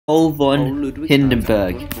Paul von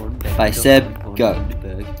Hindenburg by Seb Go.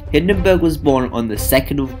 Hindenburg was born on the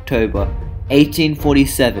 2nd of October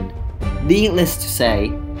 1847. Needless to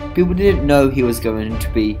say, people didn't know he was going to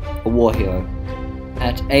be a war hero.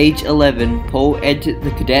 At age 11, Paul entered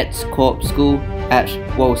the Cadets Corps School at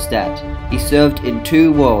Wallstatt. He served in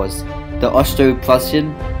 2 wars, the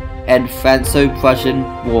Austro-Prussian and Franco-Prussian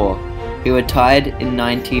War. He retired in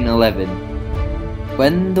 1911.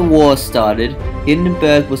 When the war started,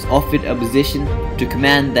 Hindenburg was offered a position to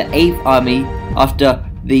command the 8th Army after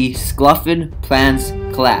the Schlieffen plans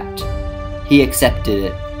collapsed. He accepted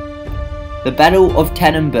it. The Battle of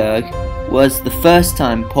Tannenberg was the first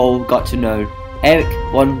time Paul got to know Erich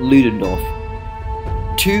von Ludendorff.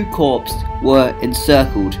 2 corps were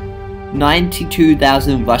encircled,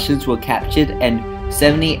 92,000 Russians were captured and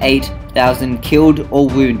 78,000 killed or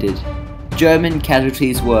wounded. German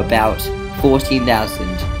casualties were about 14,000.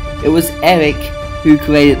 It was Erich who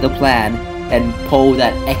created the plan and Paul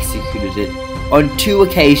that executed it. On 2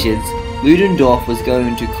 occasions, Ludendorff was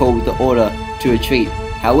going to call the order to retreat.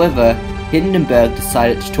 However, Hindenburg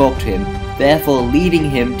decided to talk to him, therefore leading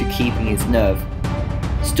him to keeping his nerve.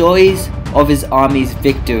 Stories of his army's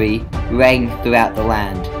victory rang throughout the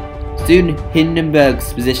land. Soon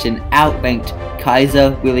Hindenburg's position outranked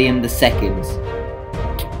Kaiser William II's.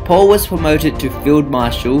 Paul was promoted to Field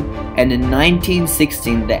Marshal, and in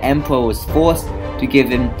 1916 the Emperor was forced to give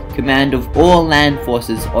him command of all land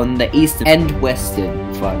forces on the eastern and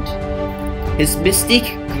western front. His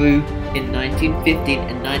mystique grew in 1915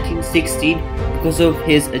 and 1916 because of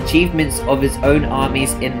his achievements of his own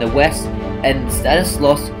armies in the west and the status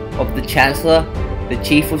loss of the Chancellor, the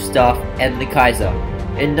Chief of Staff, and the Kaiser.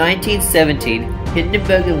 In 1917,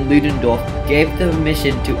 Hindenburg and Ludendorff gave the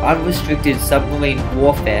permission to unrestricted submarine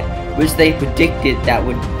warfare, which they predicted that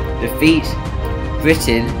would defeat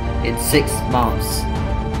Britain in 6 months.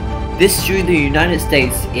 This drew the United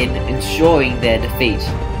States in ensuring their defeat.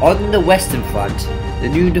 On the western front, the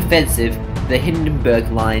new defensive, the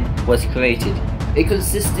Hindenburg Line, was created. It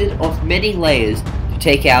consisted of many layers to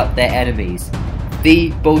take out their enemies.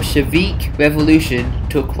 The Bolshevik Revolution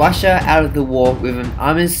took Russia out of the war with an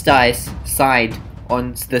armistice signed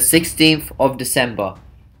on the 16th of December.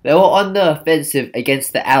 They were on the offensive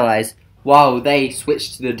against the Allies while they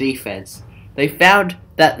switched to the defense. They found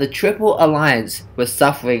that the Triple Alliance was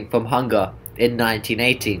suffering from hunger in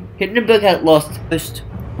 1918. Hindenburg had lost almost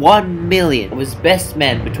 1 million of his best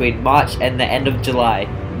men between March and the end of July,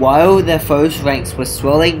 while their foes' ranks were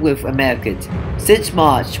swelling with Americans. Since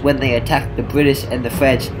March, when they attacked the British and the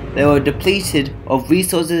French, they were depleted of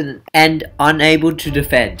resources and unable to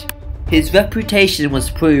defend. His reputation was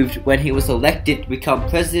proved when he was elected to become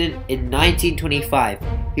president in 1925.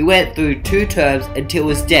 He went through 2 terms until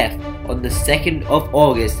his death on the 2nd of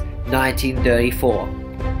August 1934.